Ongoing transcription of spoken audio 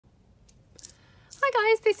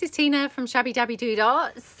Hi guys, this is Tina from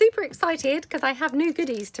Shabbydabbydoodah. Super excited because I have new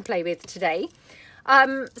goodies to play with today.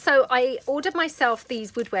 So I ordered myself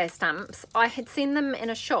these woodware stamps. I had seen them in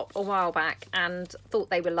a shop a while back and thought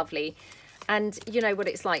they were lovely. And you know what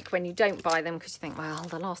it's like when you don't buy them because you think, well,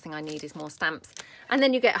 the last thing I need is more stamps. And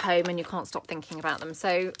then you get home and you can't stop thinking about them.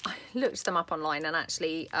 So I looked them up online and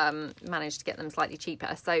actually managed to get them slightly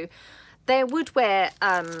cheaper. So they're woodware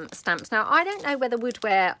stamps. Now, I don't know whether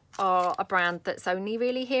woodware are a brand that's only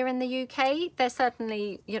really here in the UK. They're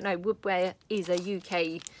certainly, you know, woodware is a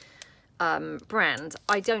UK brand.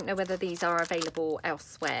 I don't know whether these are available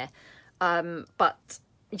elsewhere. But,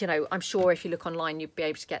 you know, I'm sure if you look online, you'd be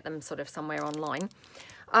able to get them sort of somewhere online.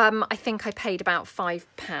 I think I paid about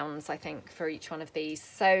 £5, I think, for each one of these.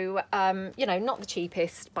 So, you know, not the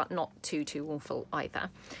cheapest, but not too awful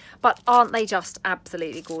either. But aren't they just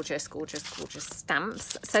absolutely gorgeous, gorgeous, gorgeous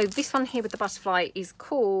stamps? So this one here with the butterfly is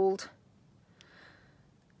called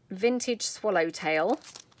Vintage Swallowtail,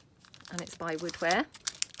 and it's by Woodware.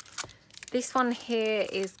 This one here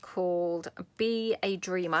is called Be a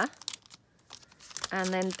Dreamer. And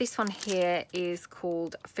then this one here is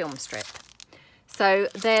called Film Strip. So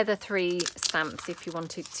they're the three stamps if you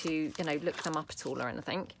wanted to, you know, look them up at all or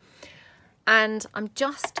anything. And I'm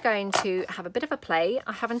just going to have a bit of a play.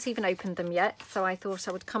 I haven't even opened them yet, so I thought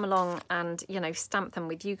I would come along and, you know, stamp them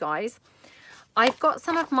with you guys. I've got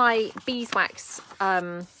some of my beeswax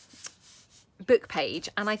book page,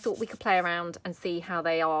 and I thought we could play around and see how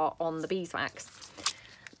they are on the beeswax.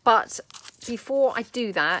 But before I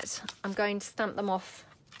do that, I'm going to stamp them off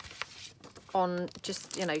on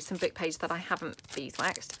just, you know, some book page that I haven't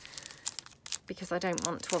beeswaxed, because I don't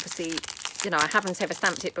want to, obviously, you know, I haven't ever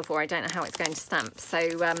stamped it before. I don't know how it's going to stamp. So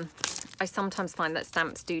I sometimes find that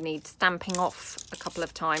stamps do need stamping off a couple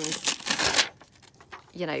of times,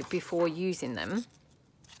 you know, before using them.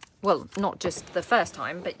 Well, not just the first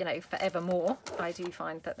time, but, you know, forevermore, I do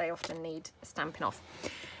find that they often need stamping off.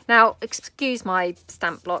 Now, excuse my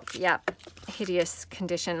stamp block. Yeah, hideous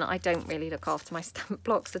condition. I don't really look after my stamp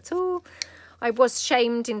blocks at all. I was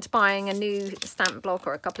shamed into buying a new stamp block,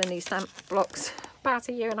 or a couple of new stamp blocks, about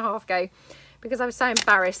a year and a half ago, because I was so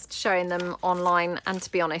embarrassed showing them online. And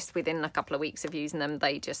to be honest, within a couple of weeks of using them,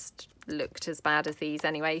 they just looked as bad as these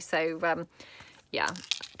anyway. So yeah,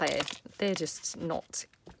 they're just not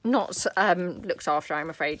looked after,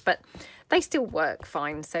 I'm afraid, but they still work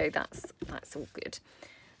fine, so that's all good.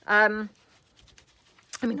 I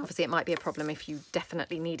mean, obviously it might be a problem if you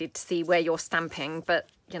definitely needed to see where you're stamping, but,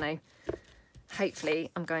 you know, hopefully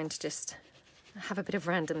I'm going to just have a bit of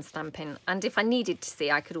random stamping. And if I needed to see,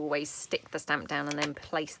 I could always stick the stamp down and then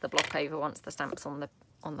place the block over once the stamp's on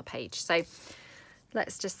the page. So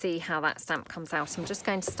let's just see how that stamp comes out. I'm just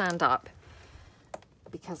going to stand up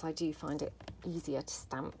because I do find it easier to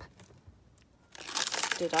stamp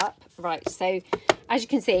stood up. Right, so as you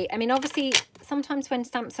can see, I mean, obviously sometimes when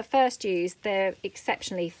stamps are first used, they're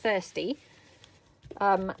exceptionally thirsty,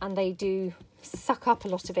 and they do suck up a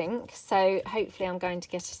lot of ink. So hopefully I'm going to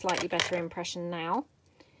get a slightly better impression now.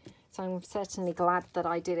 So I'm certainly glad that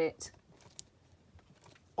I did it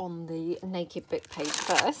on the naked book page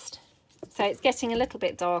first. So it's getting a little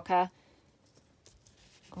bit darker.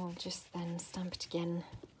 I'll just then stamp it again,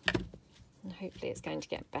 and hopefully it's going to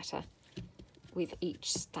get better with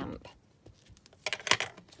each stamp.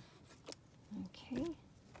 Okay.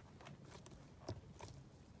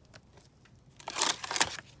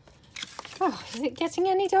 Oh, is it getting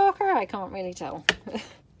any darker? I can't really tell.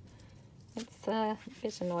 It's a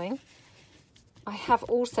bit annoying. I have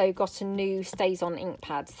also got a new Stays On ink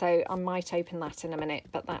pad, so I might open that in a minute,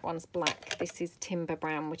 but that one's black. This is Timber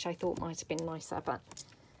Brown, which I thought might have been nicer, but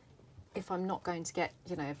if I'm not going to get,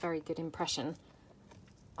 you know, a very good impression,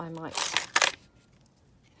 I might.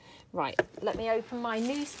 Right, let me open my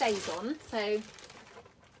new Stays On. So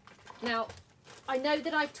now, I know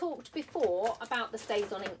that I've talked before about the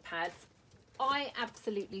Stays On ink pads. I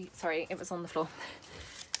absolutely, sorry, it was on the floor.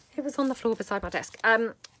 It was on the floor beside my desk.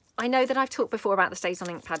 I know that I've talked before about the Stays On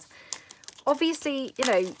ink pads. Obviously, you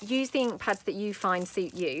know, use the ink pads that you find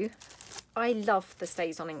suit you. I love the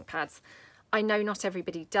Stays On ink pads. I know not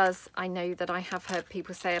everybody does. I know that I have heard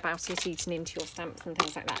people say about it eating into your stamps and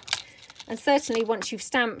things like that. And certainly once you've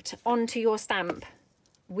stamped onto your stamp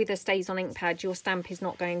with a Stays On ink pad, your stamp is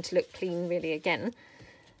not going to look clean really again.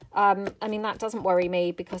 I mean, that doesn't worry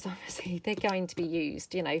me because obviously they're going to be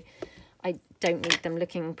used, you know. I don't need them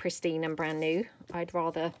looking pristine and brand new. I'd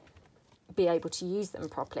rather be able to use them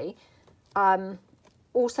properly.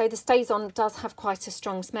 Also, the Stays On does have quite a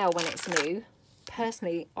strong smell when it's new.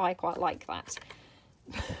 Personally, I quite like that.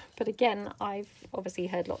 But again, I've obviously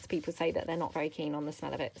heard lots of people say that they're not very keen on the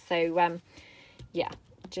smell of it. So yeah,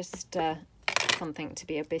 just something to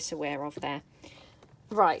be a bit aware of there.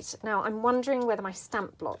 Right, now I'm wondering whether my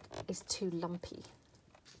stamp block is too lumpy,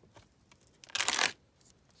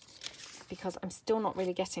 because I'm still not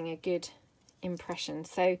really getting a good impression.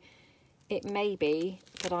 So it may be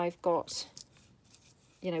that I've got,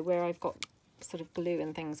 you know, where I've got sort of glue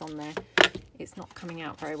and things on there, it's not coming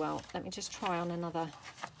out very well. Let me just try on another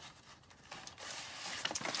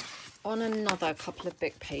couple of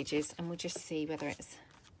book pages, and we'll just see whether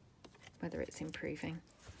it's improving.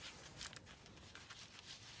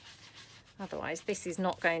 Otherwise, this is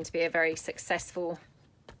not going to be a very successful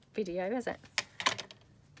video, is it?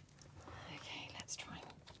 Okay, let's try.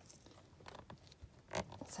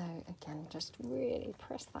 So again, just really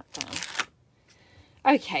press that down.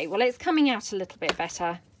 Okay, well, it's coming out a little bit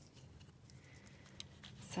better.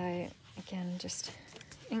 So again, just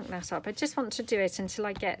ink that up. I just want to do it until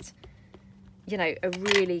I get, you know, a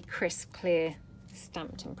really crisp, clear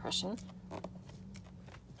stamped impression.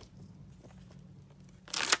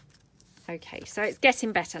 Okay, so it's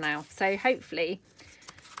getting better now. So hopefully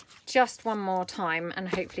just one more time, and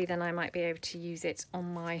hopefully then I might be able to use it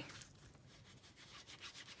on my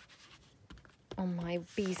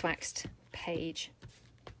beeswaxed page.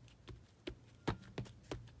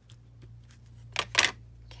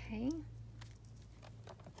 Okay.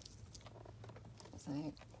 So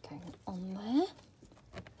going on there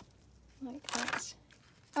like that.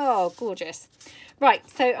 Oh, gorgeous. Right,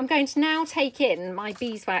 so I'm going to now take in my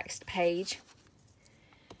beeswaxed page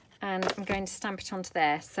and I'm going to stamp it onto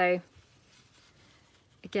there. So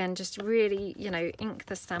again, just really, you know, ink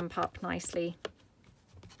the stamp up nicely.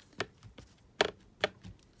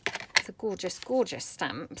 It's a gorgeous, gorgeous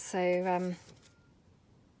stamp. So I'll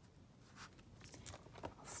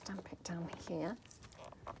stamp it down here.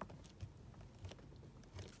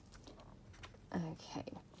 Okay.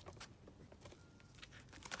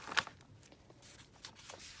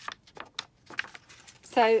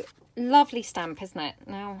 So lovely stamp, isn't it?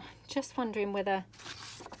 Now, just wondering whether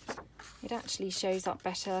it actually shows up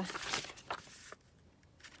better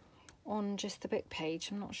on just the book page.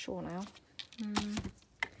 I'm not sure now.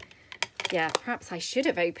 Yeah, perhaps I should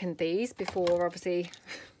have opened these before obviously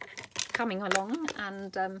coming along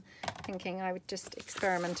and thinking I would just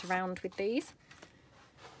experiment around with these.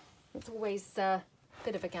 It's always a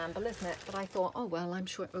bit of a gamble, isn't it? But I thought, oh, well, I'm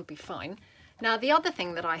sure it will be fine. Now, the other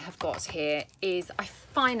thing that I have got here is I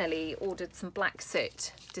finally ordered some black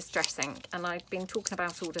soot distress ink, and I've been talking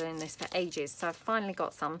about ordering this for ages, so I've finally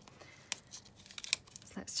got some.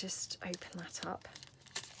 So let's just open that up.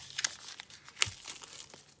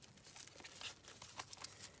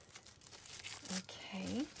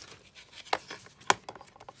 Okay.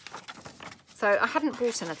 So I hadn't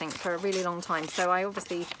bought anything for a really long time, so I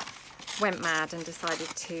obviously went mad and decided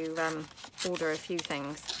to order a few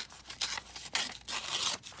things.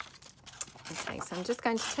 Okay, so I'm just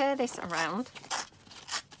going to tear this around.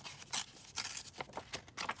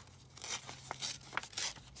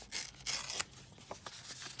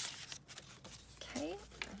 Okay,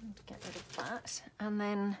 and get rid of that. And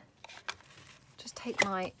then just take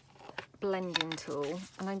my blending tool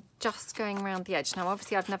and I'm just going around the edge. Now,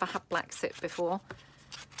 obviously, I've never had black soot before,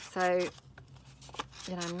 so,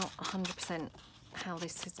 you know, I'm not 100% how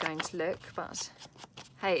this is going to look, but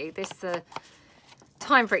hey, this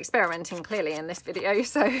time for experimenting clearly in this video,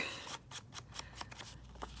 so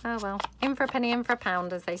oh well, in for a penny, in for a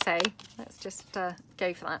pound, as they say. Let's just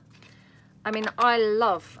go for that. I mean, I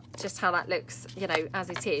love just how that looks, you know, as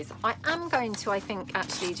it is. I am going to, I think,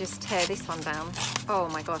 actually just tear this one down. Oh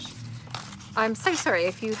my gosh, I'm so sorry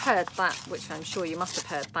if you heard that, which I'm sure you must have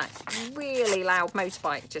heard, that really loud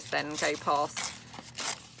motorbike just then go past.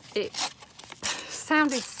 It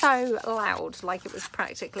sounded so loud, like it was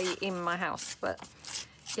practically in my house, but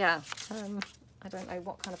yeah, I don't know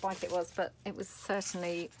what kind of bike it was, but it was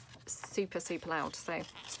certainly super, super loud. So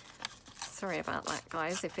sorry about that,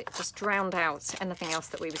 guys, if it just drowned out anything else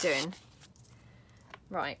that we were doing.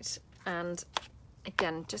 Right, and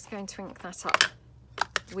again, just going to ink that up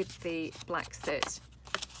with the black soot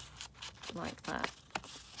like that.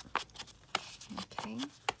 Okay.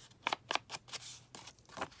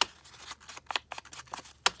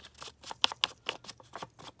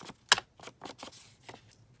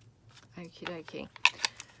 Okie dokie.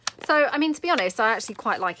 So, I mean, to be honest, I actually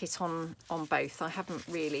quite like it on both. I haven't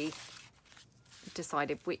really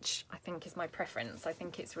decided which I think is my preference. I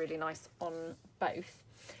think it's really nice on both.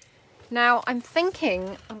 Now, I'm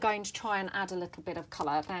thinking I'm going to try and add a little bit of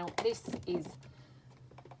colour. Now, this is,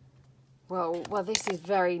 well, this is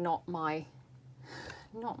very not my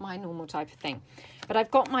not my normal type of thing. But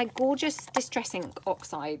I've got my gorgeous Distress Ink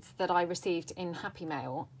oxides that I received in Happy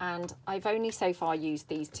Mail, and I've only so far used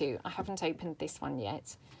these two. I haven't opened this one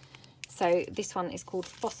yet. So this one is called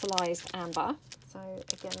Fossilized Amber. So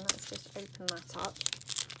again, let's just open that up.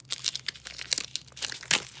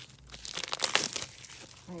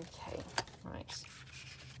 Okay, right.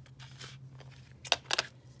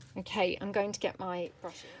 Okay, I'm going to get my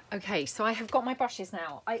brushes. Okay, so I have got my brushes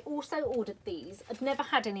now. I also ordered these. I've never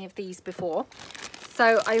had any of these before.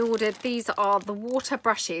 So I ordered, these are the water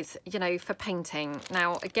brushes, you know, for painting.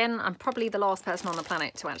 Now, again, I'm probably the last person on the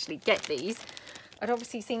planet to actually get these. I'd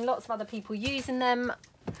obviously seen lots of other people using them,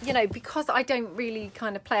 you know, because I don't really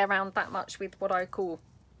kind of play around that much with what I call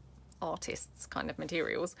artists kind of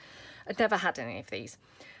materials. I'd never had any of these.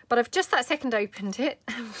 But I've just that second opened it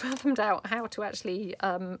and fathomed out how to actually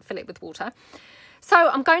fill it with water. So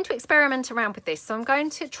I'm going to experiment around with this. So I'm going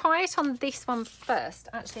to try it on this one first.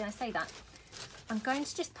 Actually, I say that. I'm going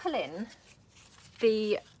to just pull in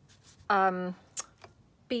the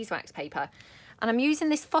beeswax paper. And I'm using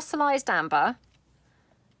this fossilized amber.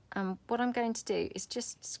 And what I'm going to do is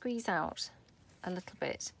just squeeze out a little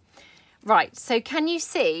bit. Right, so can you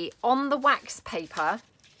see on the wax paper,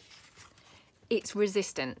 it's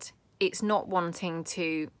resistant. It's not wanting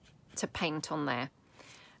to paint on there.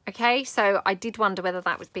 Okay, so I did wonder whether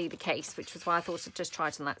that would be the case, which was why I thought I'd just try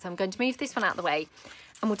it on that. So I'm going to move this one out of the way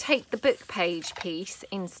and we'll take the book page piece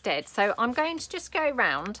instead. So I'm going to just go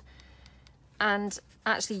around and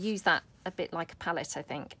actually use that a bit like a palette, I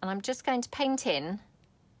think. And I'm just going to paint in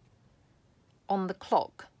on the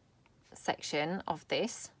clock section of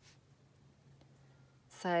this.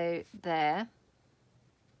 So there,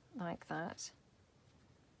 like that.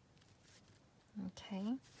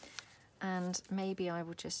 Okay, and maybe I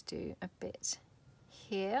will just do a bit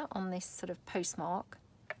here on this sort of postmark.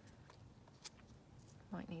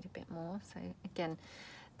 Might need a bit more. So again,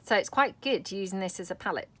 so it's quite good using this as a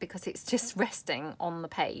palette because it's just resting on the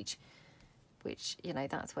page, which, you know,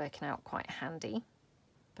 that's working out quite handy.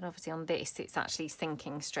 But obviously on this, it's actually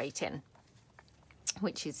sinking straight in,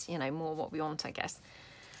 which is, you know, more what we want, I guess.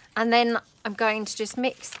 And then I'm going to just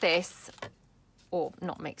mix this, or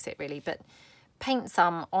not mix it really, but paint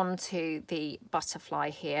some onto the butterfly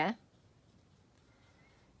here.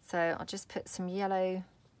 So I'll just put some yellow,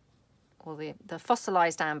 or the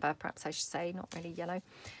fossilized amber, perhaps I should say, not really yellow,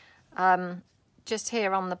 just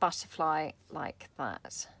here on the butterfly like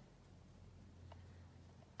that.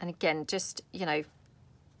 And again, just, you know,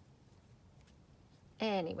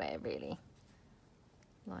 anywhere really,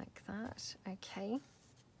 like that. Okay.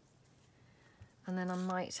 And then I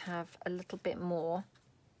might have a little bit more,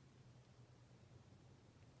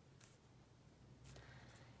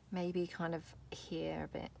 maybe kind of here a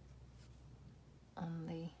bit on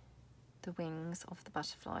the wings of the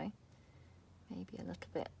butterfly, maybe a little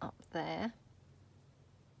bit up there.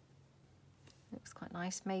 Looks quite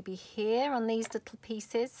nice. Maybe here on these little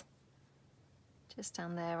pieces, just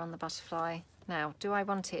down there on the butterfly. Now, do I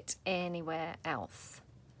want it anywhere else?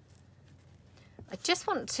 I just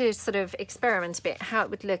want to sort of experiment a bit how it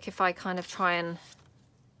would look if I kind of try and,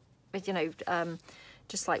 you know,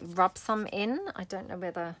 just like rub some in. I don't know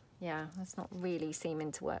whether, yeah, that's not really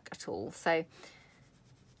seeming to work at all. So,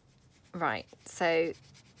 right, so,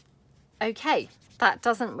 okay, that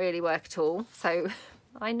doesn't really work at all. So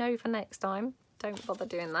I know for next time, don't bother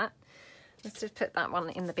doing that. Let's just put that one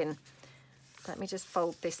in the bin. Let me just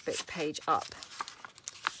fold this book page up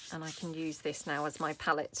and I can use this now as my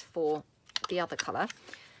palette for the other colour.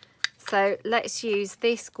 So let's use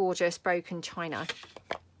this gorgeous broken china.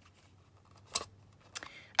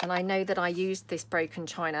 And I know that I used this broken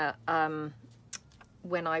china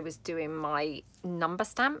when I was doing my number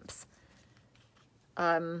stamps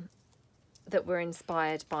that were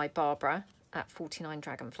inspired by Barbara at 49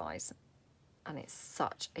 Dragonflies. And it's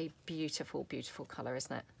such a beautiful, beautiful colour,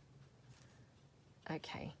 isn't it?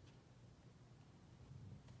 Okay.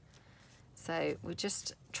 So we'll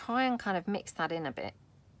just try and kind of mix that in a bit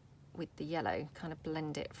with the yellow, kind of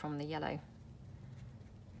blend it from the yellow.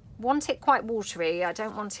 Want it quite watery. I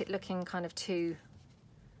don't want it looking kind of too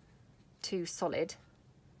solid.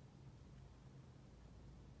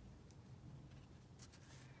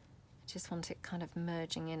 I just want it kind of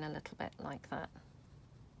merging in a little bit like that.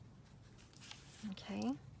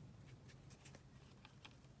 Okay.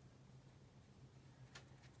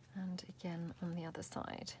 And again on the other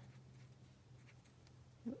side.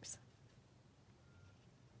 Oops.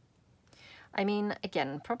 I mean,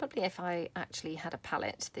 again, probably if I actually had a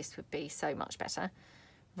palette, this would be so much better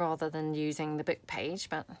rather than using the book page,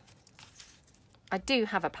 but I do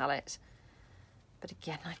have a palette. But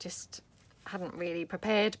again, I just hadn't really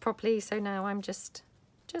prepared properly, so now I'm just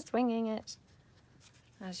winging it,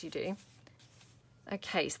 as you do.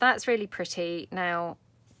 Okay, so that's really pretty. Now,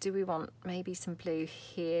 do we want maybe some blue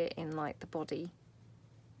here in like the body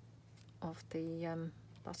of the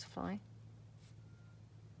butterfly?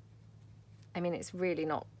 I mean, it's really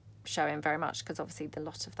not showing very much because obviously the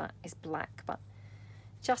lot of that is black, but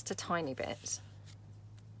just a tiny bit.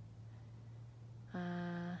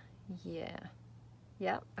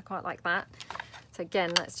 Yeah, I quite like that. So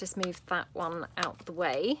again, let's just move that one out the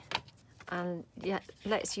way, and yeah,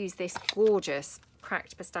 let's use this gorgeous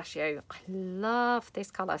cracked pistachio. I love this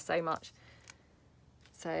colour so much.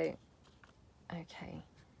 So, okay.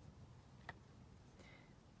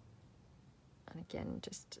 And again,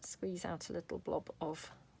 just squeeze out a little blob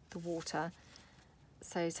of the water.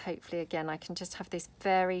 So hopefully again, I can just have this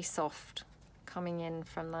very soft coming in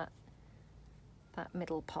from that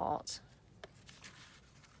middle part.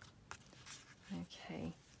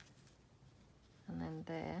 Okay. And then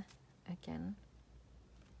there again.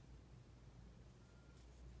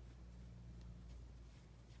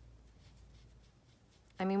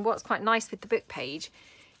 I mean, what's quite nice with the book page,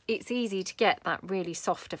 it's easy to get that really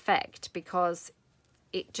soft effect because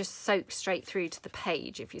it just soaks straight through to the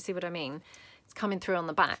page, if you see what I mean. It's coming through on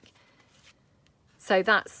the back. So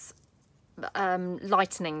that's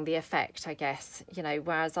lightening the effect, I guess, you know,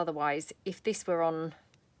 whereas otherwise, if this were on,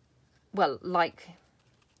 well, like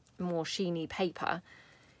more sheeny paper,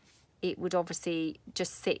 it would obviously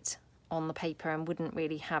just sit on the paper and wouldn't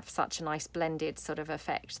really have such a nice blended sort of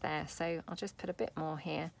effect there. So I'll just put a bit more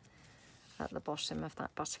here at the bottom of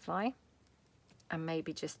that butterfly, and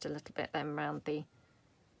maybe just a little bit then around the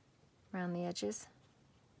edges.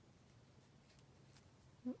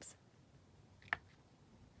 Oops.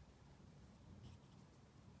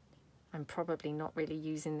 I'm probably not really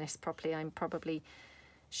using this properly. I probably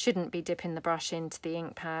shouldn't be dipping the brush into the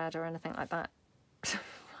ink pad or anything like that.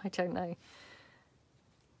 I don't know.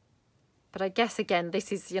 But I guess, again,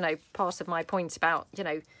 this is, you know, part of my point about, you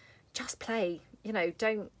know, just play, you know,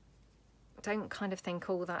 don't kind of think,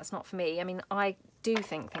 oh, that's not for me. I mean, I do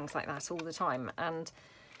think things like that all the time. And,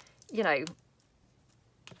 you know,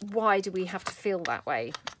 why do we have to feel that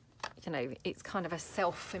way? You know, it's kind of a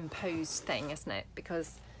self-imposed thing, isn't it?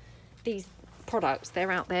 Because these products,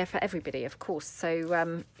 they're out there for everybody, of course.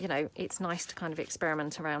 So, you know, it's nice to kind of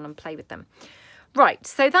experiment around and play with them. Right,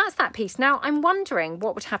 so that's that piece. Now, I'm wondering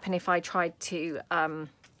what would happen if I tried to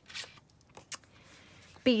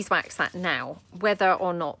beeswax that now, whether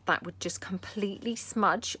or not that would just completely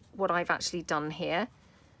smudge what I've actually done here.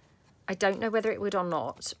 I don't know whether it would or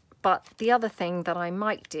not, but the other thing that I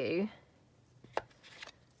might do,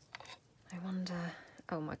 I wonder,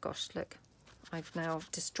 oh my gosh, look, I've now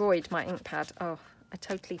destroyed my ink pad. Oh, I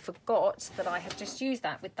totally forgot that I had just used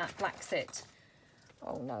that with that black sit.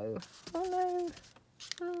 Oh no, oh no.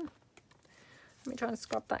 Oh. Let me try and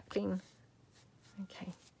scrub that clean.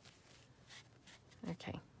 Okay.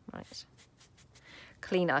 Okay, right.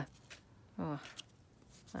 Cleaner. Oh,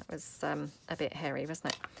 that was a bit hairy,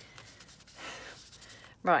 wasn't it?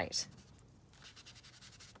 Right.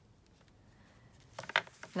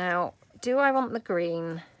 Now, do I want the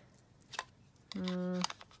green?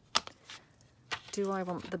 Do I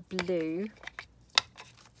want the blue?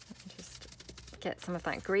 Just get some of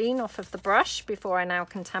that green off of the brush before I now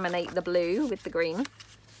contaminate the blue with the green.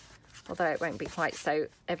 Although it won't be quite so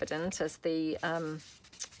evident as the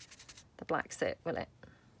black sit, will it?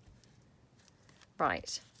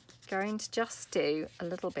 Right, going to just do a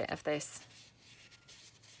little bit of this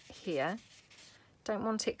here. Don't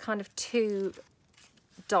want it kind of too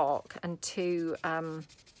dark and too,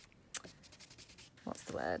 what's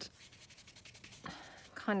the word?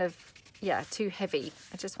 Kind of, yeah, too heavy.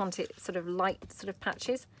 I just want it sort of light sort of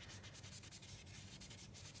patches.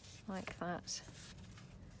 Like that.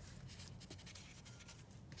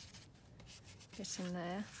 Get in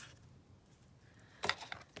there.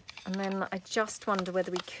 And then I just wonder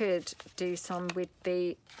whether we could do some with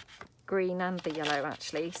the green and the yellow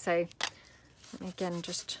actually. So let me again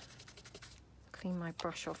just clean my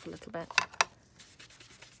brush off a little bit.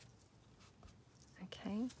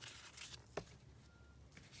 Okay.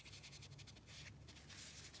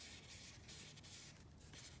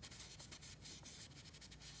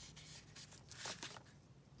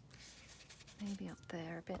 Maybe up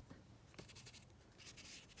there a bit.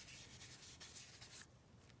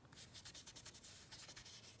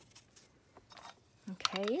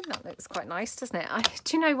 Okay, that looks quite nice, doesn't it?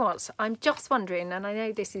 Do you know what? I'm just wondering, and I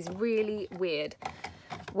know this is really weird,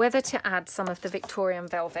 whether to add some of the Victorian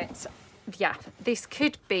velvet. Yeah, this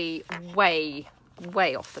could be way,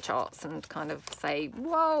 way off the charts and kind of say,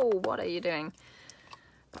 whoa, what are you doing?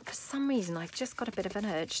 But for some reason, I've just got a bit of an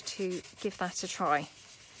urge to give that a try.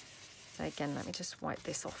 So again, let me just wipe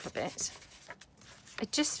this off a bit. I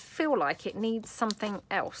just feel like it needs something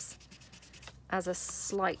else as a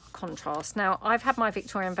slight contrast. Now, I've had my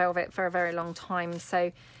Victorian velvet for a very long time,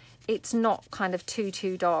 so it's not kind of too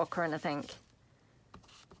dark or anything.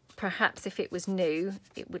 Perhaps if it was new,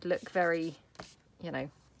 it would look very, you know,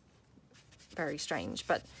 very strange.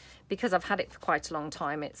 But because I've had it for quite a long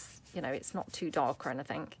time, it's, you know, it's not too dark or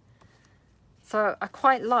anything. So I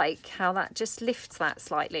quite like how that just lifts that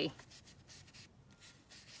slightly.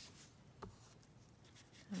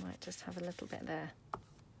 I might just have a little bit there.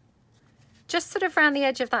 Just sort of around the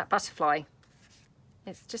edge of that butterfly.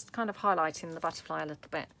 It's just kind of highlighting the butterfly a little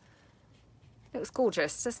bit. Looks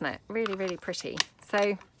gorgeous, doesn't it? Really, really pretty.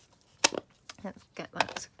 So let's get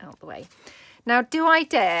that out the way. Now, do I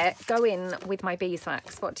dare go in with my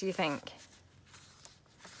beeswax? What do you think?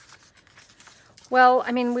 Well,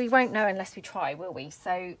 I mean, we won't know unless we try, will we?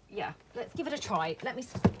 So, yeah, let's give it a try. Let me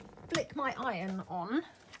flick my iron on.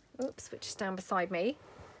 Oops, which is down beside me.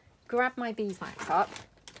 Grab my beeswax up.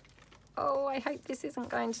 Oh, I hope this isn't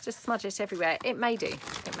going to just smudge it everywhere. It may do.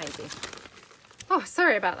 It may do. Oh,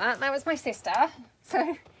 sorry about that. That was my sister.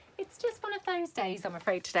 So it's just one of those days, I'm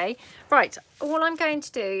afraid, today. Right, all I'm going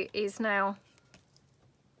to do is now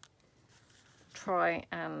try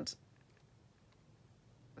and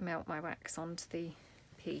melt my wax onto the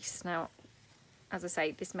piece. Now, as I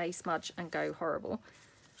say, this may smudge and go horrible.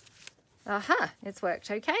 Aha, it's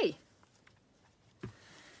worked okay.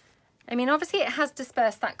 I mean, obviously it has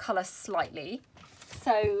dispersed that colour slightly,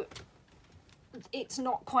 so it's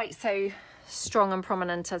not quite so strong and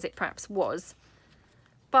prominent as it perhaps was,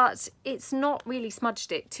 but it's not really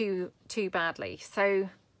smudged it too badly. So,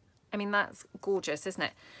 I mean, that's gorgeous, isn't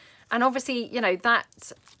it? And obviously, you know,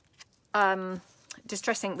 that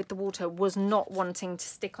distressing with the water was not wanting to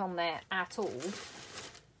stick on there at all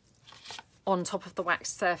on top of the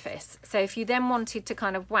waxed surface. So if you then wanted to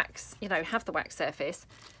kind of wax, you know, have the wax surface,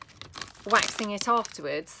 waxing it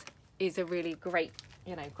afterwards is a really great,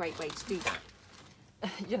 you know, great way to do that.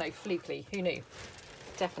 You know, flukily, who knew?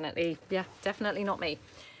 Definitely, yeah, definitely not me.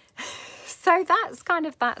 So that's kind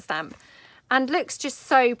of that stamp, and looks just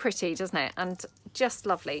so pretty, doesn't it? And just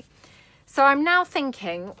lovely. So I'm now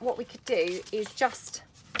thinking what we could do is just,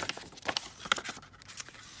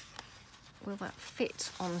 will that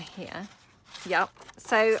fit on here? Yep.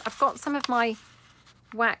 So I've got some of my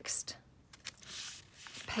waxed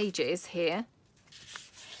pages here.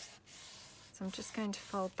 So I'm just going to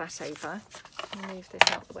fold that over and move this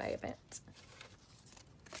out the way a bit.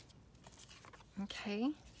 Okay.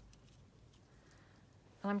 And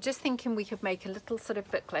I'm just thinking we could make a little sort of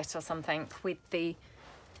booklet or something with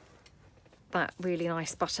that really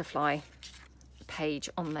nice butterfly page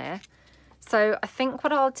on there. So I think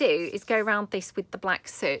what I'll do is go around this with the black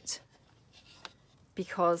soot,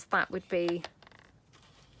 because that would be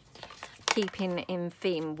keeping in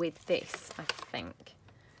theme with this, I think.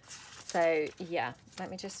 So yeah,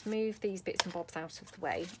 let me just move these bits and bobs out of the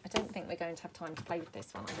way. I don't think we're going to have time to play with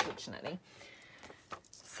this one, unfortunately.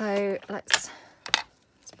 So let's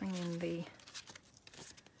bring in the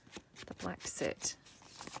black soot.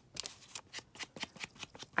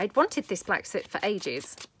 I'd wanted this black soot for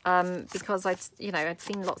ages, because I'd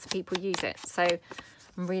seen lots of people use it. So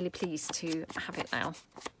I'm really pleased to have it now.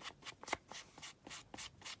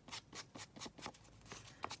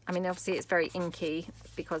 I mean, obviously it's very inky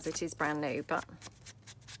because it is brand new, but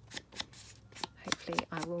hopefully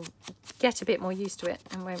I will get a bit more used to it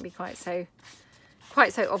and won't be quite so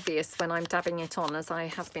obvious when I'm dabbing it on as I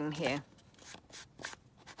have been here.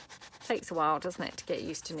 Takes a while, doesn't it, to get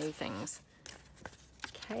used to new things.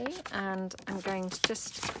 Okay, and I'm going to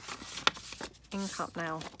just ink up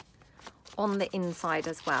now on the inside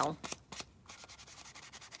as well.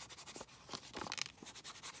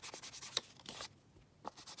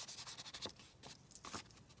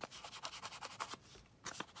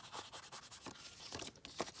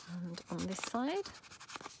 And on this side.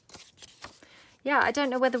 Yeah, I don't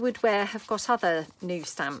know whether Woodware have got other new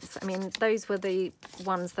stamps. I mean, those were the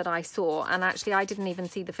ones that I saw, and actually I didn't even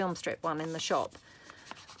see the film strip one in the shop.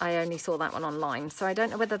 I only saw that one online, so I don't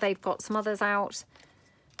know whether they've got some others out.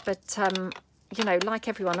 But, you know, like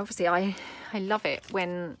everyone, obviously I love it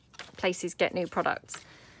when places get new products.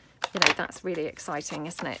 You know, that's really exciting,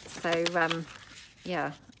 isn't it? So,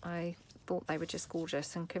 yeah, I thought they were just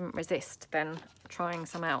gorgeous and couldn't resist then trying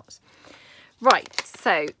some out. Right,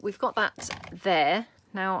 so we've got that there.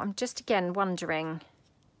 Now I'm just again wondering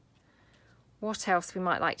what else we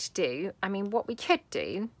might like to do. I mean, what we could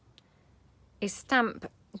do is stamp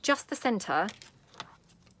just the centre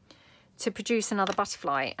to produce another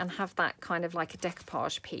butterfly and have that kind of like a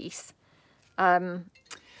decoupage piece.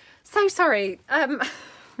 So sorry.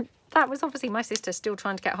 That was obviously my sister still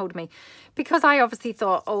trying to get hold of me, because I obviously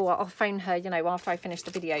thought, oh, I'll phone her, you know, after I finish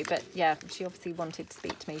the video. But yeah, she obviously wanted to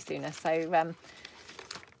speak to me sooner. So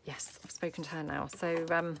yes, I've spoken to her now. So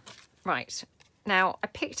right, now I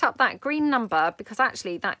picked up that green number because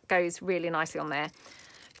actually that goes really nicely on there.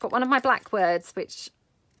 I've got one of my black words, which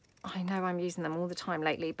I know I'm using them all the time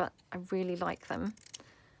lately, but I really like them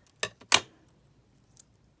because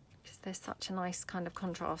they're such a nice kind of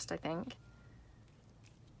contrast, I think.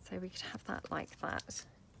 So we could have that like that.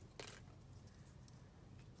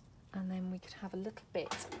 And then we could have a little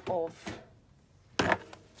bit of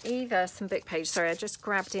either some book page. Sorry, I just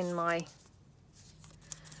grabbed in my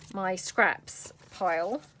scraps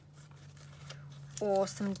pile, or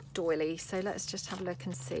some doily. So let's just have a look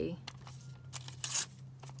and see.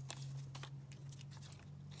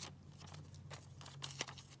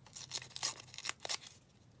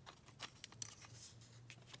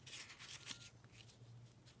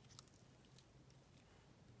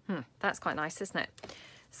 That's quite nice, isn't it?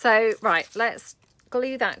 So, right, let's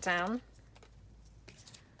glue that down.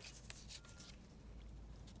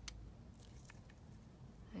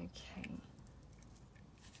 Okay.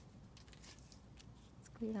 Let's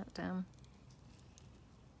glue that down.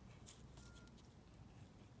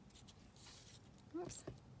 Oops.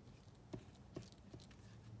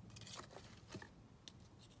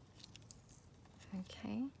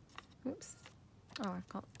 Okay. Oops. Oh, I've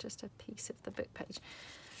got just a piece of the book page.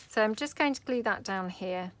 So I'm just going to glue that down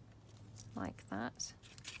here like that.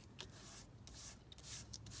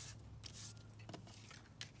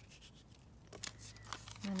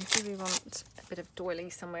 And do we want a bit of doily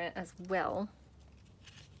somewhere as well?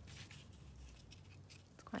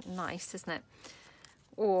 It's quite nice, isn't it?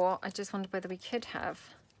 Or I just wondered whether we could have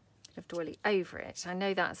a bit of doily over it. I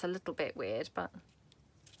know that's a little bit weird, but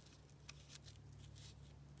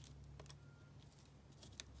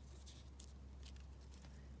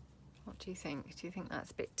what do you think? Do you think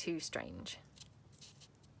that's a bit too strange?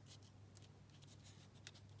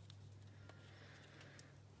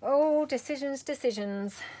 Oh, decisions.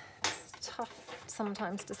 It's tough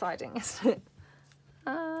sometimes deciding, isn't it?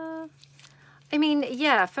 I mean,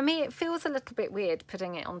 yeah, for me it feels a little bit weird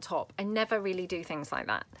putting it on top. I never really do things like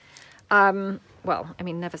that. Well, I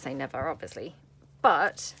mean, never say never, obviously.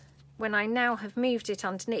 But when I now have moved it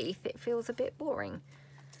underneath, it feels a bit boring.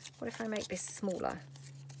 What if I make this smaller?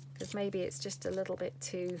 Because maybe it's just a little bit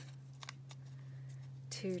too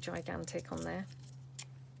gigantic on there.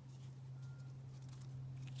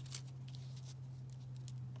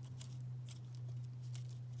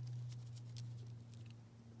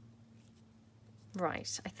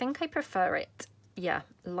 Right, I think I prefer it, yeah,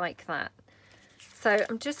 like that. So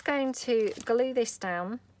I'm just going to glue this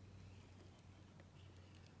down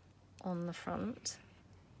on the front.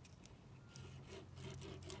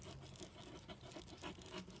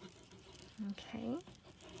 Okay.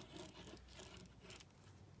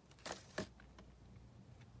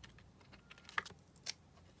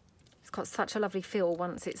 It's got such a lovely feel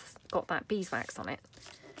once it's got that beeswax on it,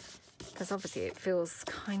 because obviously it feels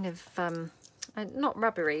kind of not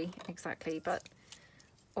rubbery exactly, but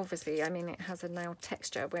obviously, I mean, it has a now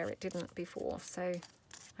texture where it didn't before, so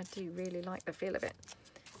I do really like the feel of it.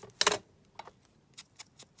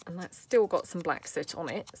 And that's still got some black soot on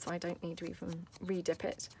it, so I don't need to even re-dip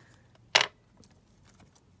it.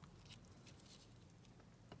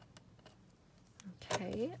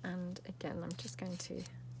 Okay, and again, I'm just going to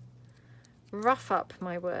rough up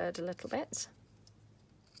my word a little bit.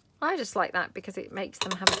 I just like that because it makes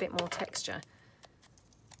them have a bit more texture.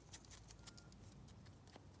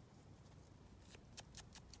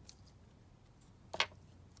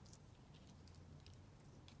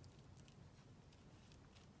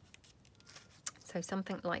 So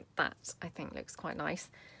something like that, I think, looks quite nice.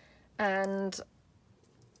 And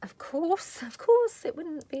of course, it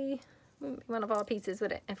wouldn't be one of our pieces,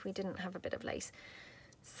 would it, if we didn't have a bit of lace?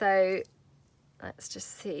 So let's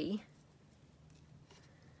just see.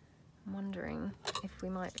 I'm wondering if we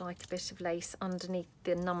might like a bit of lace underneath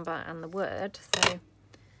the number and the word. So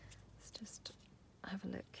let's just have a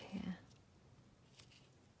look here.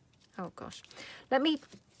 Oh gosh, let me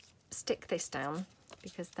stick this down,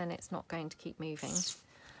 because then it's not going to keep moving.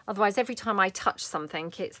 Otherwise, every time I touch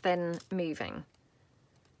something, it's then moving,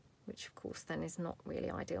 which of course then is not really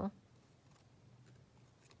ideal.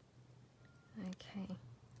 Okay.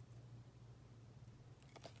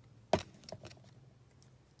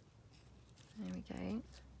 There we go.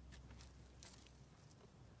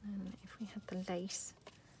 And if we had the lace,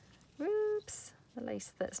 oops, the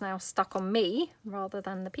lace that's now stuck on me rather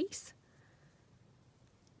than the piece.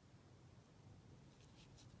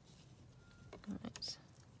 Right.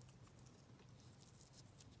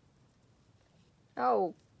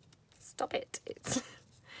 Oh, stop it.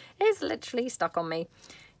 It's literally stuck on me.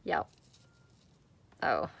 Yep.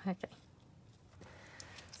 Oh, okay.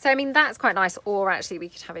 So, I mean, that's quite nice. Or actually, we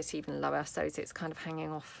could have it even lower, so it's kind of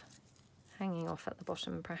hanging off at the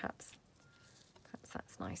bottom, perhaps. Perhaps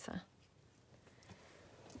that's nicer.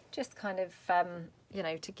 Just kind of, you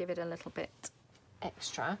know, to give it a little bit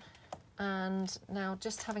extra. And now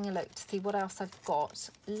just having a look to see what else I've got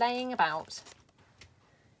laying about.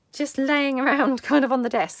 Just laying around kind of on the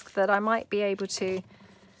desk that I might be able to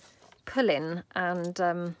pull in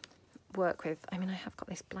and work with. I mean, I have got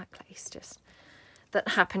this black lace just that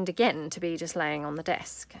happened again to be just laying on the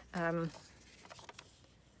desk.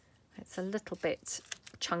 It's a little bit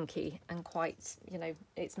chunky and quite, you know,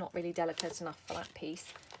 it's not really delicate enough for that piece.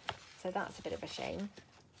 So that's a bit of a shame.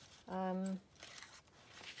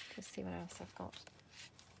 Let's see what else I've got.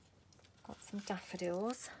 Got some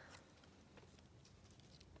daffodils.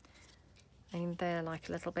 I mean, they're like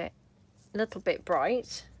a little bit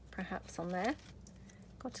bright, perhaps on there.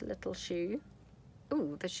 Got a little shoe.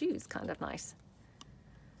 Ooh, the shoe's kind of nice.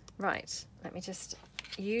 Right, let me just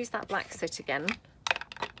use that black soot again,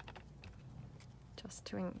 just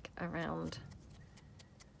to ink around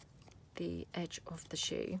the edge of the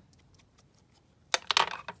shoe.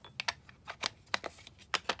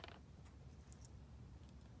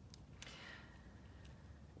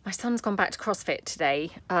 My son's gone back to CrossFit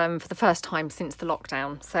today for the first time since the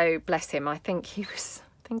lockdown. So bless him. I think he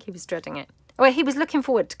was dreading it. Well, he was looking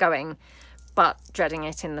forward to going, but dreading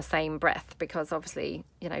it in the same breath because obviously,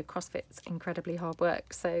 you know, CrossFit's incredibly hard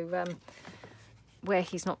work. So where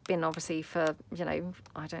he's not been obviously for, you know,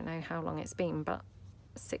 I don't know how long it's been, but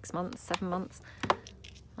 6 months, 7 months,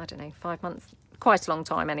 I don't know, 5 months, quite a long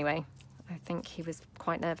time anyway. I think he was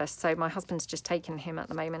quite nervous. So my husband's just taken him at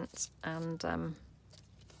the moment, and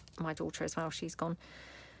my daughter as well, she's gone.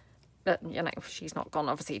 But, you know, she's not gone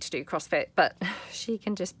obviously to do CrossFit, but she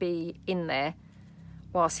can just be in there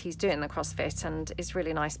whilst he's doing the CrossFit. And it's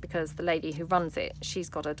really nice because the lady who runs it, she's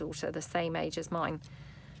got a daughter the same age as mine.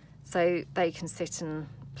 So they can sit and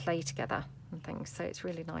play together and things. So it's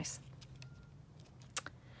really nice.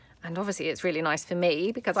 And obviously it's really nice for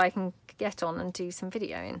me because I can get on and do some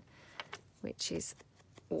videoing, which is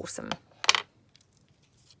awesome.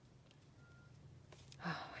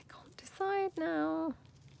 Now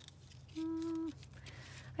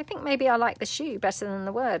I think maybe I like the shoe better than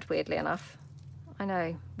the word, weirdly enough. I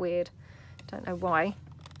know, weird, don't know why.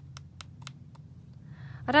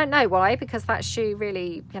 I don't know why, because that shoe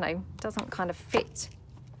really, you know, doesn't kind of fit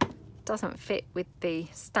with the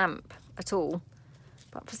stamp at all,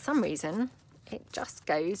 but for some reason it just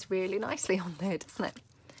goes really nicely on there, doesn't it?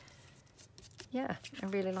 Yeah, I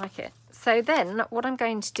really like it. So then what I'm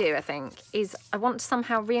going to do, I think, is I want to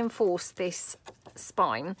somehow reinforce this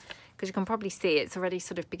spine, because you can probably see it's already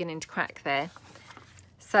sort of beginning to crack there.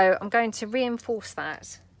 So I'm going to reinforce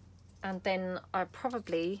that, and then I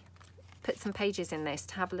probably put some pages in this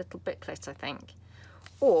to have a little booklet, I think.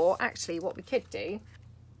 Or actually what we could do,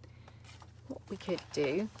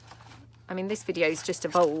 I mean, this video's just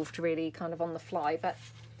evolved really kind of on the fly, but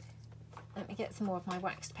let me get some more of my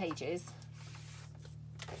waxed pages.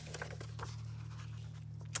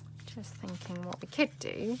 Just thinking what we could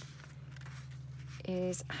do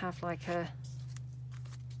is have like a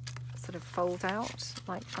sort of fold out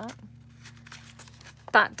like that.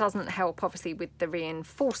 That doesn't help obviously with the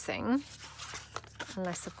reinforcing,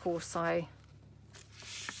 unless of course I...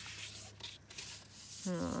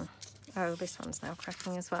 Oh, this one's now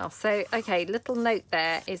cracking as well. So, okay, little note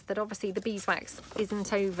there is that obviously the beeswax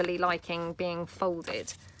isn't overly liking being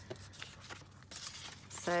folded.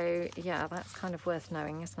 So, yeah, that's kind of worth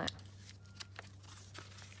knowing, isn't it?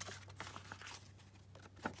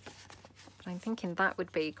 But I'm thinking that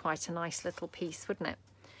would be quite a nice little piece, wouldn't it?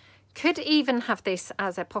 Could even have this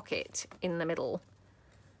as a pocket in the middle,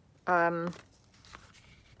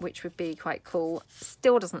 which would be quite cool.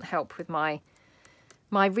 Still doesn't help with my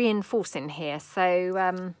reinforcing here. So,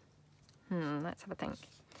 let's have a think.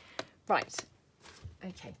 Right.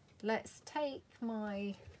 Okay, let's take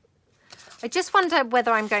my... I just wonder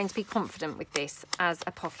whether I'm going to be confident with this as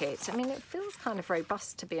a pocket. I mean, it feels kind of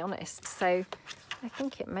robust, to be honest. So I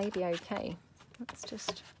think it may be okay. Let's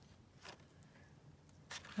just...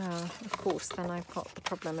 of course, then I've got the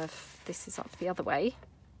problem of this is up the other way.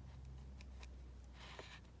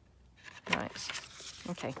 Right.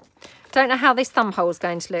 Okay. Don't know how this thumb hole is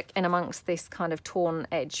going to look in amongst this kind of torn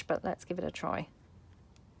edge, but let's give it a try.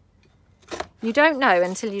 You don't know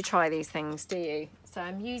until you try these things, do you? So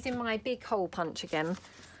I'm using my big hole punch again,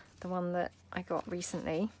 the one that I got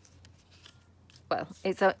recently. Well,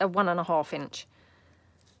 it's a 1.5 inch.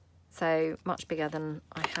 So much bigger than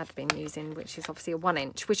I had been using, which is obviously a 1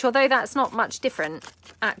 inch, which although that's not much different,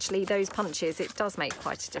 actually those punches, it does make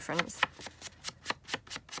quite a difference.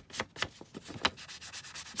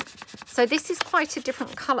 So this is quite a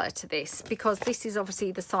different colour to this, because this is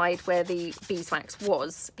obviously the side where the beeswax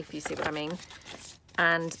was, if you see what I mean.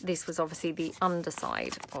 And this was obviously the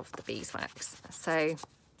underside of the beeswax. So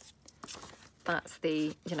that's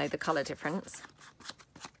the, you know, the colour difference.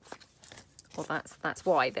 Or that's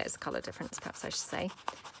why there's a colour difference, perhaps I should say.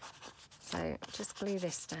 So just glue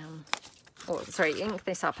this down. Or sorry, ink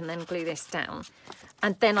this up and then glue this down.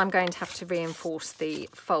 And then I'm going to have to reinforce the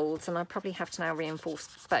folds, and I probably have to now reinforce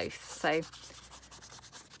both. So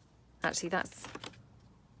actually that's,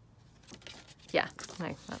 yeah,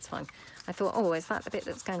 no, that's fine. I thought, oh, is that the bit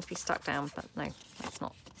that's going to be stuck down? But no, that's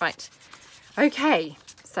not. Right. Okay,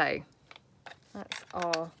 so that's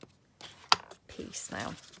our piece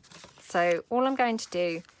now. So all I'm going to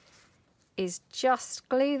do is just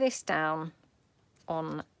glue this down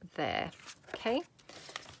on there. Okay,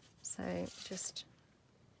 so just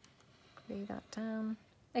glue that down.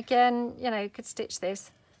 Again, you know, you could stitch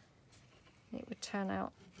this. It would turn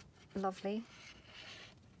out lovely.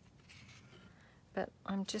 But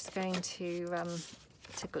I'm just going to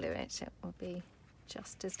glue it. It will be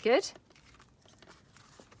just as good.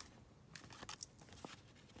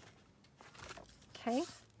 Okay,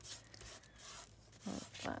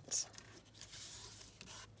 like that.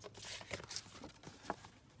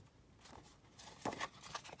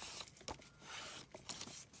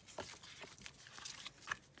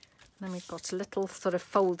 Then we've got a little sort of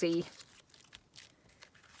foldy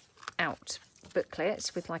out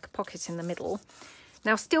booklet with like a pocket in the middle.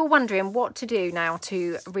 Now, still wondering what to do now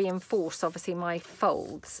to reinforce obviously my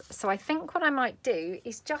folds. So I think what I might do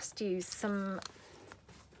is just use some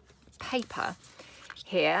paper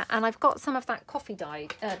here, and I've got some of that food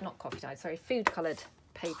coloured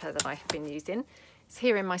paper that I have been using. It's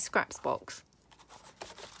here in my scraps box.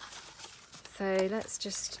 So let's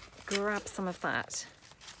just grab some of that.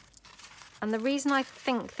 And the reason I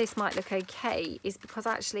think this might look okay is because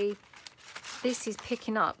actually this is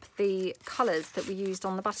picking up the colours that we used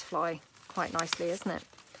on the butterfly quite nicely, isn't it?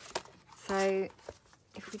 So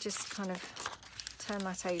if we just kind of turn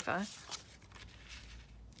that over,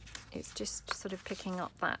 it's just sort of picking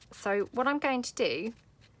up that. So what I'm going to do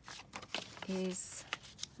is,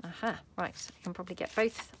 right, I can probably get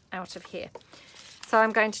both out of here. So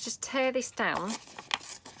I'm going to just tear this down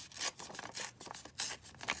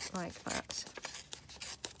like that.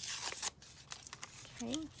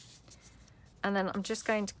 Okay. And then I'm just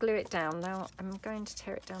going to glue it down. Now I'm going to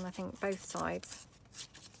tear it down, I think, both sides.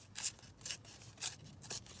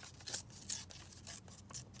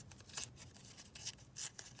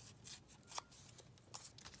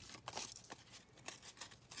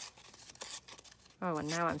 Oh, and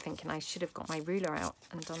now I'm thinking I should have got my ruler out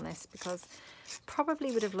and done this, because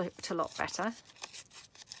probably would have looked a lot better.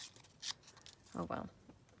 Oh well,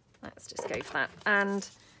 let's just go for that. And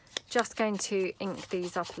just going to ink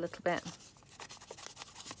these up a little bit.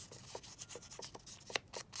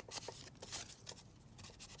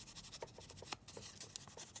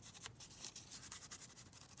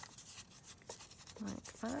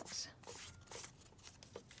 Like that.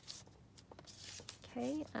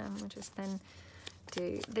 Okay, and we'll just then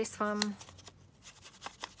do this one.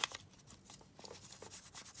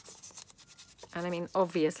 And I mean,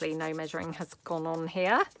 obviously no measuring has gone on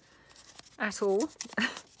here at all.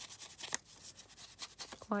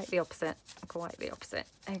 Quite the opposite, quite the opposite.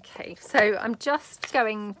 Okay, so I'm just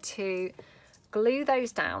going to glue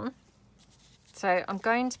those down. So I'm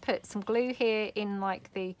going to put some glue here in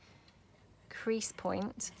like the crease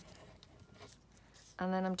point,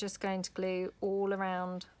 and then I'm just going to glue all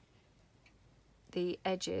around the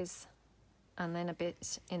edges and then a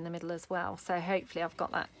bit in the middle as well. So hopefully I've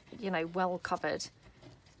got that, you know, well covered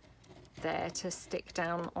there to stick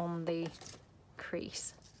down on the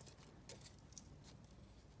crease.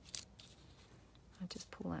 I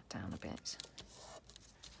just pull that down a bit.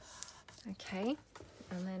 Okay,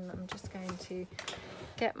 and then I'm just going to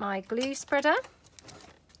get my glue spreader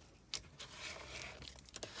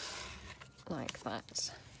like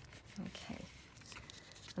that. Okay,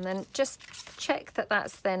 and then just check that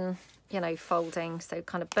that's then, you know, folding, so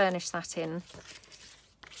kind of burnish that in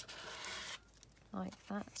like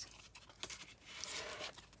that.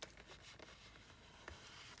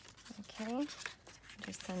 Okay,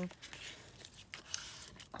 just then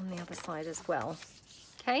on the other side as well.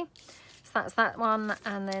 Okay, so that's that one,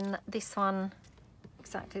 and then this one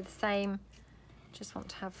exactly the same. Just want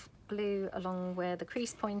to have glue along where the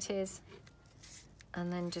crease point is,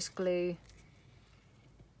 and then just glue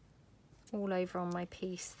all over on my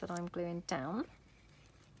piece that I'm gluing down.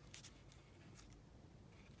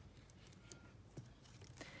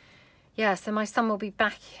 Yeah, so my son will be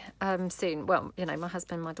back soon. Well, you know, my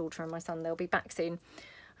husband, my daughter and my son, they'll be back soon.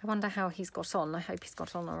 I wonder how he's got on. I hope he's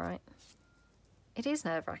got on all right. It is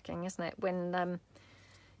nerve-wracking, isn't it? When,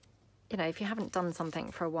 you know, if you haven't done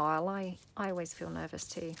something for a while, I always feel nervous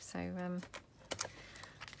too. So I'm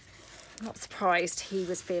not surprised he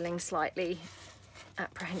was feeling slightly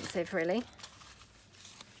apprehensive, really.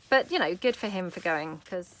 But, you know, good for him for going,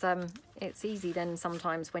 because it's easy then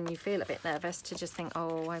sometimes when you feel a bit nervous to just think,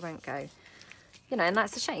 oh, I won't go. You know, and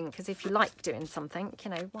that's a shame, because if you like doing something,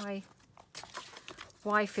 you know,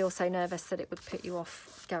 why feel so nervous that it would put you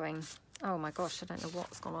off going? Oh my gosh, I don't know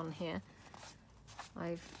what's gone on here.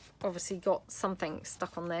 I've obviously got something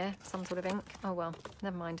stuck on there, some sort of ink. Oh well,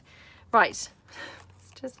 never mind. Right,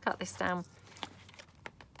 let's just cut this down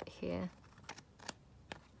here.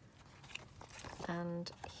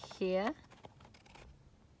 And here.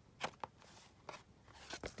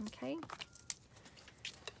 Okay.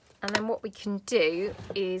 And then what we can do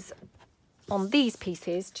is on these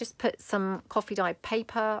pieces just put some coffee dyed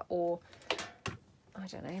paper, or I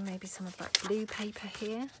don't know, maybe some of that blue paper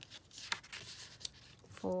here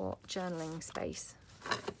for journaling space.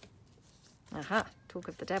 Aha, talk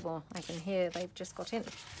of the devil, I can hear they've just got in.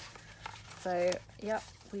 So yep,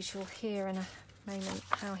 we shall hear in a moment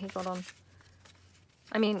how he got on.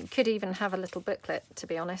 I mean, could even have a little booklet, to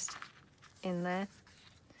be honest, in there.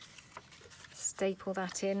 Staple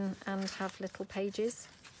that in and have little pages.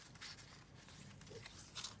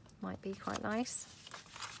 Might be quite nice.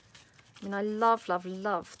 I mean, I love, love,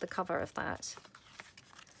 love the cover of that.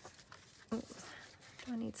 Ooh,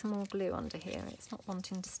 do I need some more glue under here? It's not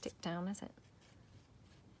wanting to stick down, is it?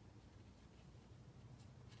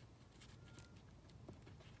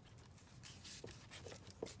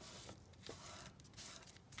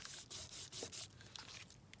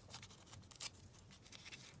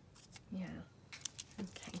 Yeah,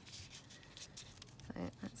 okay. So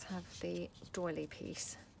let's have the doily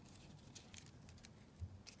piece.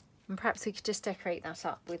 And perhaps we could just decorate that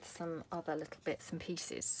up with some other little bits and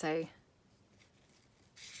pieces. So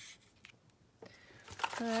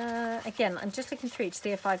again, I'm just looking through to see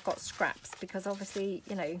if I've got scraps, because obviously,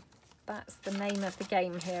 you know, that's the name of the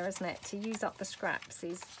game here, isn't it? To use up the scraps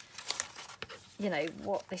is, you know,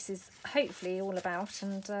 what this is hopefully all about,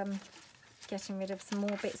 and getting rid of some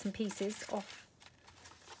more bits and pieces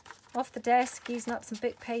off the desk, using up some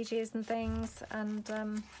book pages and things, and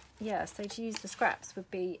yeah, so to use the scraps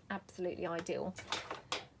would be absolutely ideal.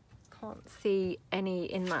 Can't see any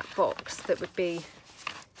in that box that would be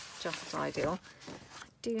just ideal. I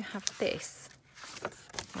do have this.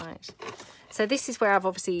 Right, so this is where I've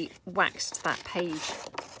obviously waxed that page,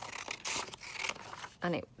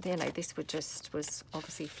 and it, you know, this was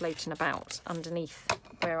obviously floating about underneath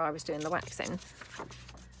where I was doing the waxing,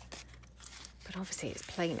 but obviously it's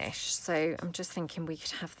plainish, so I'm just thinking we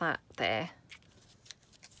could have that there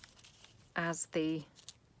as the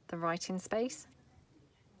writing space.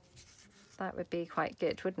 That would be quite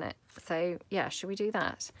good, wouldn't it? So yeah, should we do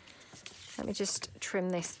that? Let me just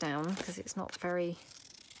trim this down because it's not very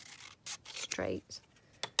straight.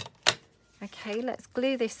 Okay, let's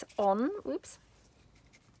glue this on. Whoops.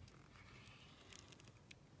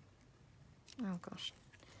 Oh gosh.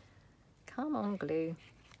 Come on, glue.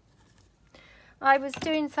 I was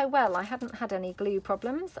doing so well, I hadn't had any glue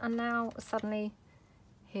problems, and now suddenly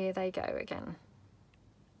here they go again.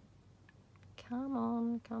 Come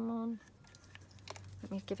on, come on.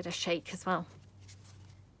 Let me give it a shake as well.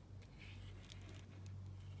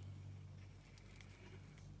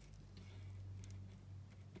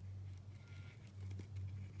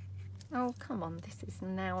 Oh, come on, this is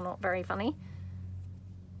now not very funny.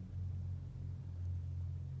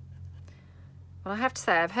 Well, I have to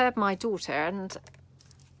say, I've heard my daughter, and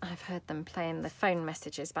I've heard them playing the phone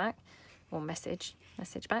messages back, or message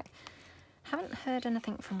back. Haven't heard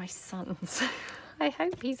anything from my son, so I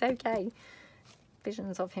hope he's okay.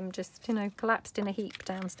 Visions of him just, you know, collapsed in a heap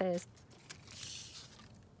downstairs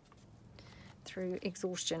through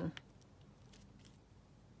exhaustion.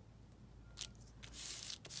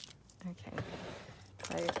 Okay,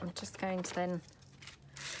 so I'm just going to then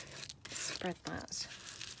spread that,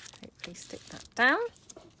 hopefully stick that down.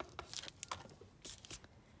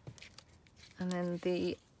 And then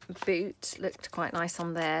the boot looked quite nice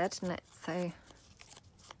on there, didn't it? So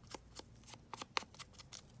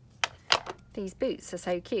these boots are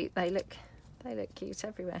so cute. They look cute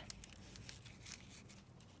everywhere.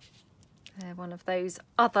 They're one of those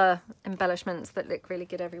other embellishments that look really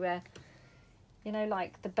good everywhere. You know,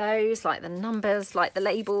 like the bows, like the numbers, like the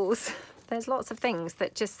labels. There's lots of things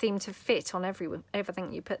that just seem to fit on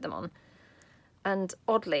everything you put them on. And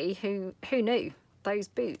oddly, who knew? Those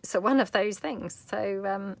boots are one of those things.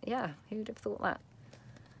 So yeah, who'd have thought that?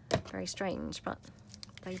 Very strange, but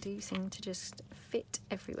they do seem to just fit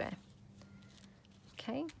everywhere.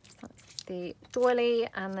 Okay, so that's the doily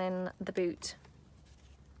and then the boot.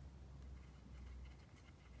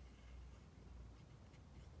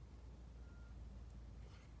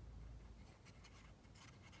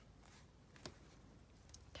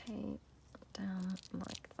 Okay, down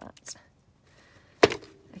like that.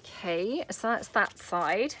 Okay, so that's that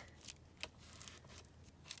side.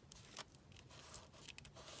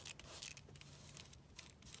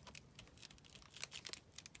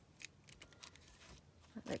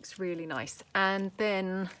 That looks really nice. And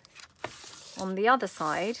then on the other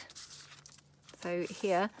side, so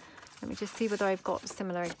here, let me just see whether I've got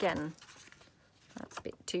similar again. That's a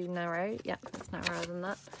bit too narrow. Yeah, it's narrower than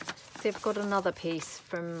that. See, I've got another piece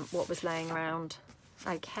from what was laying around.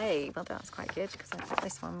 Okay, well that's quite good because I've got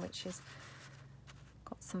this one which has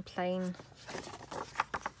got some plain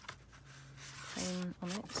on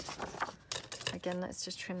it. Again, let's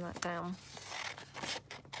just trim that down.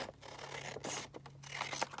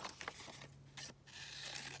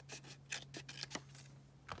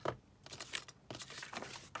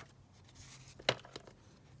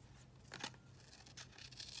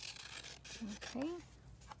 Okay.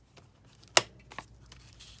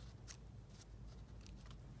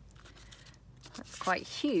 That's quite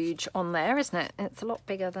huge on there, isn't it? It's a lot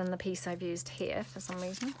bigger than the piece I've used here for some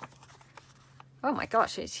reason. Oh my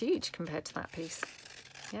gosh, it's huge compared to that piece.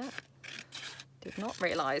 Yeah. Did not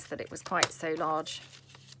realise that it was quite so large.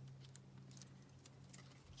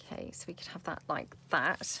 Okay, so we could have that like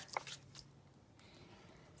that. So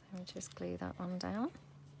we just glue that one down.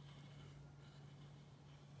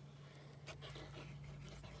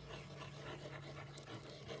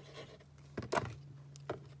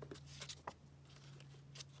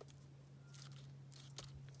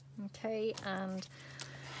 Okay, and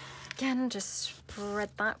again, just spread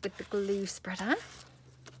that with the glue spreader.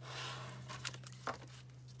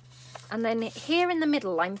 And then here in the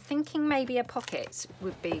middle, I'm thinking maybe a pocket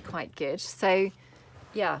would be quite good. So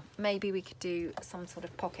yeah, maybe we could do some sort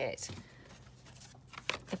of pocket.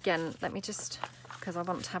 Again, let me just, because I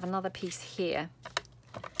want to have another piece here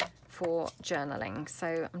for journaling.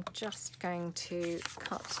 So I'm just going to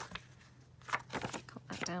cut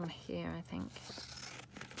that down here, I think.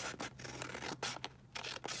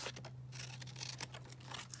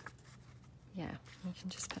 Yeah, we can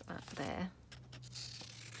just put that there.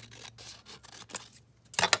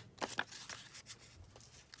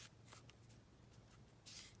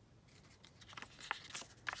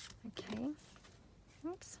 Okay,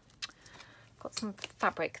 oops. Got some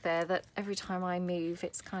fabric there that every time I move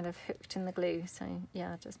it's kind of hooked in the glue, so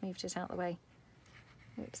yeah, I just moved it out the way.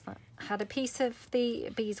 Oops, that had a piece of the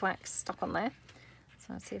beeswax stuck on there,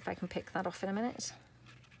 so I'll see if I can pick that off in a minute.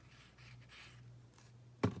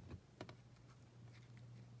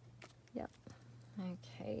 Yep,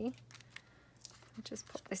 okay, I'll just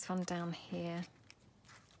pop this one down here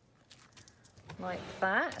like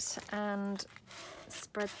that and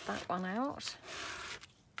spread that one out.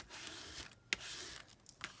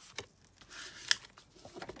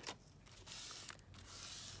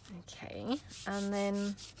 Okay, and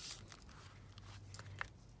then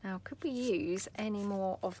now could we use any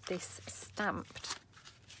more of this stamped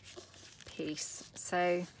piece? So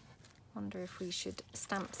I wonder if we should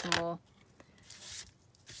stamp some more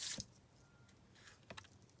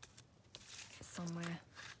somewhere.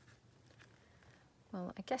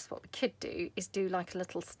 Well, I guess what we could do is do like a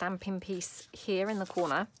little stamping piece here in the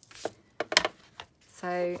corner.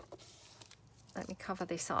 So let me cover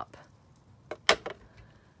this up.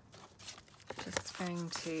 Just going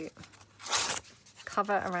to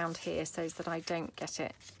cover around here so that I don't get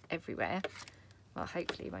it everywhere. Well,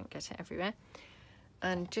 hopefully you won't get it everywhere.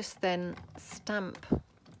 And just then stamp.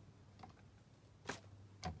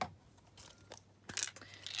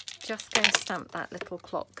 Just going to stamp that little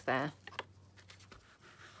clock there.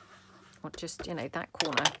 Or just, you know, that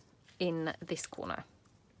corner in this corner.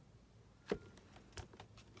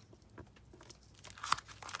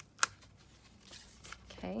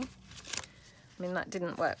 Okay. I mean, that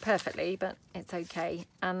didn't work perfectly, but it's okay.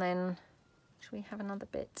 And then, should we have another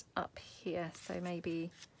bit up here? So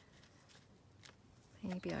maybe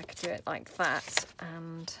Maybe I could do it like that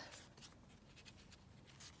and,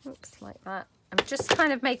 oops, like that. I'm just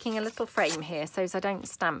kind of making a little frame here so as I don't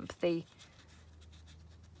stamp the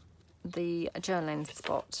journaling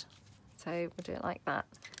spot. So we'll do it like that.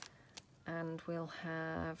 And we'll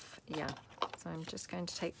have, yeah, so I'm just going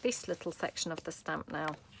to take this little section of the stamp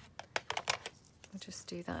now. We'll just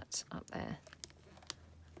do that up there.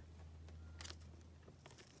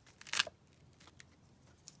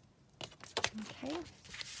 Okay.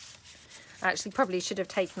 I actually probably should have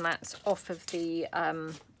taken that off of the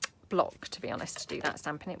block, to be honest, to do that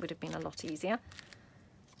stamping. It would have been a lot easier.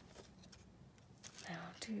 Now,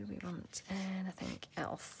 do we want anything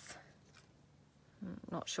else?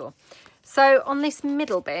 Not sure. So on this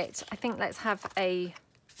middle bit, I think let's have a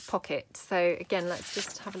pocket. So again, let's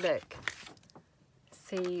just have a look,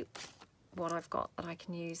 see what I've got that I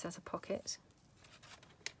can use as a pocket.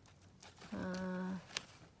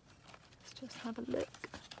 Let's just have a look.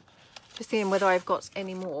 Just seeing whether I've got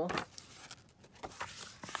any more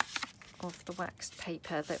of the waxed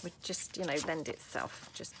paper that would just, you know, lend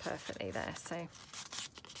itself just perfectly there. So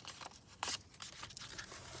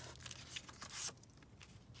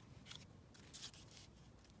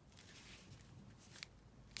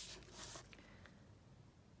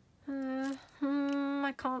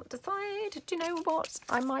I can't decide. Do you know what?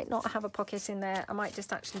 I might not have a pocket in there. I might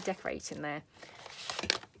just actually decorate in there.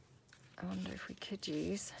 I wonder if we could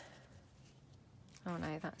use... Oh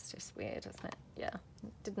no, that's just weird, isn't it? Yeah,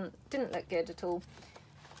 it didn't look good at all.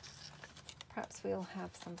 Perhaps we'll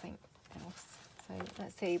have something else. So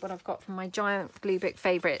let's see what I've got from my giant glue book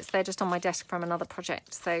favourites. They're just on my desk from another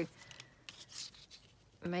project, so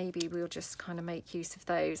maybe we'll just kind of make use of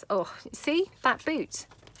those. Oh, see that boot?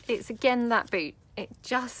 It's again that boot. It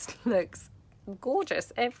just looks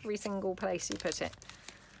gorgeous every single place you put it.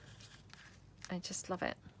 I just love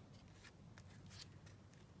it.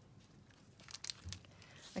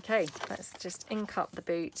 Okay, let's just ink up the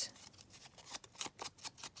boot.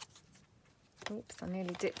 Oops, I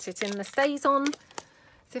nearly dipped it in the stays on.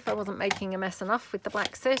 As if I wasn't making a mess enough with the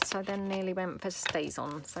black soot, I then nearly went for stays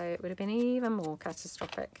on, so it would have been even more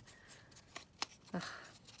catastrophic. Ugh.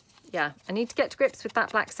 Yeah, I need to get to grips with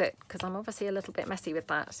that black soot because I'm obviously a little bit messy with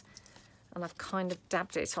that, and I've kind of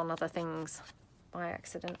dabbed it on other things by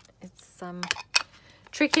accident. It's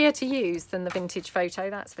trickier to use than the vintage photo,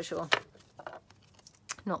 that's for sure.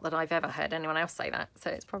 Not that I've ever heard anyone else say that,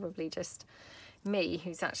 so it's probably just me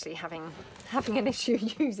who's actually having an issue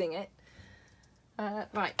using it.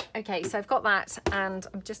 Right, okay, so I've got that, and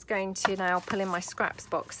I'm just going to now pull in my scraps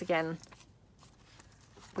box again.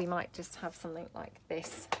 We might just have something like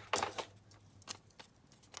this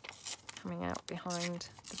coming out behind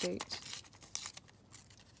the boot.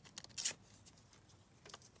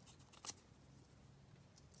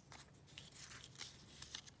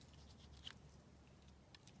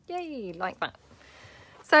 Yay, like that.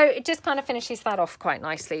 So it just kind of finishes that off quite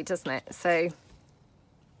nicely, doesn't it? So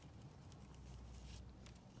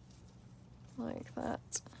like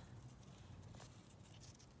that.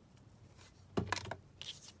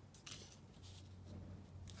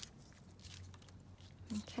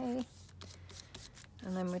 Okay,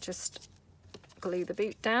 and then we just glue the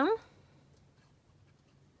boot down. I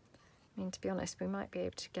mean, to be honest, we might be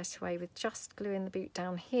able to get away with just gluing the boot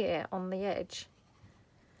down here on the edge,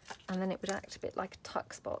 and then it would act a bit like a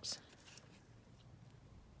tuck spot.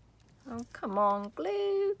 Oh, come on,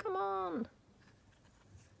 glue, come on.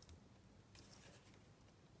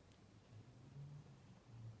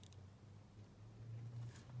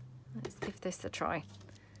 Let's give this a try.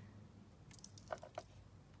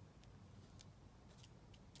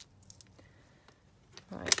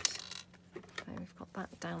 Right, so we've got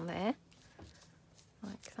that down there,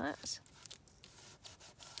 like that.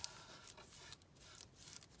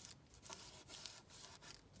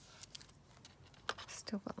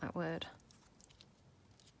 Still got that word.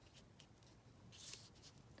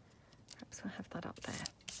 Perhaps we'll have that up there.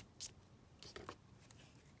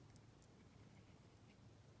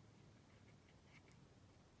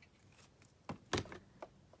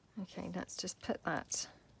 Okay, let's just put that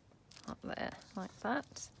up there like that.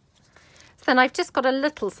 So then I've just got a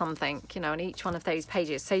little something, you know, on each one of those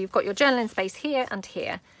pages. So you've got your journaling space here and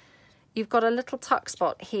here. You've got a little tuck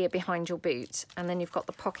spot here behind your boot, and then you've got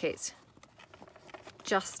the pocket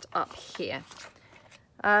just up here.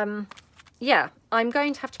 Yeah, I'm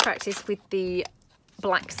going to have to practice with the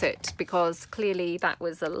black soot because clearly that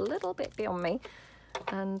was a little bit beyond me.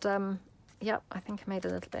 And yep, I think I made a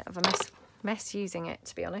little bit of a mess using it,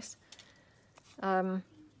 to be honest.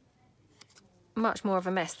 Much more of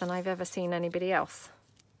a mess than I've ever seen anybody else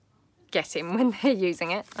getting when they're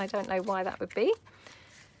using it. I don't know why that would be,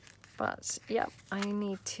 but yeah, I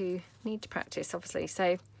need to practice, obviously.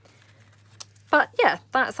 So, but yeah,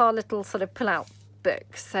 that's our little sort of pull-out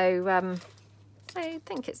book. So I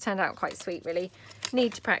think it's turned out quite sweet, really.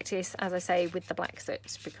 Need to practice, as I say, with the black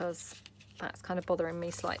soot, because that's kind of bothering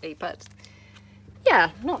me slightly, but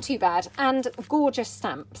yeah, not too bad. And gorgeous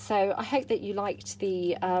stamp. So I hope that you liked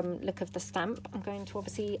the look of the stamp. I'm going to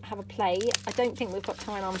obviously have a play. I don't think we've got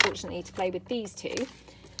time, unfortunately, to play with these two,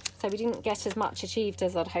 so we didn't get as much achieved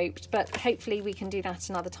as I'd hoped, but hopefully we can do that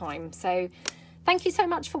another time. So thank you so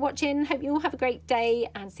much for watching. Hope you all have a great day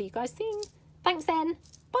and see you guys soon. Thanks then.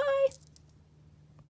 Bye.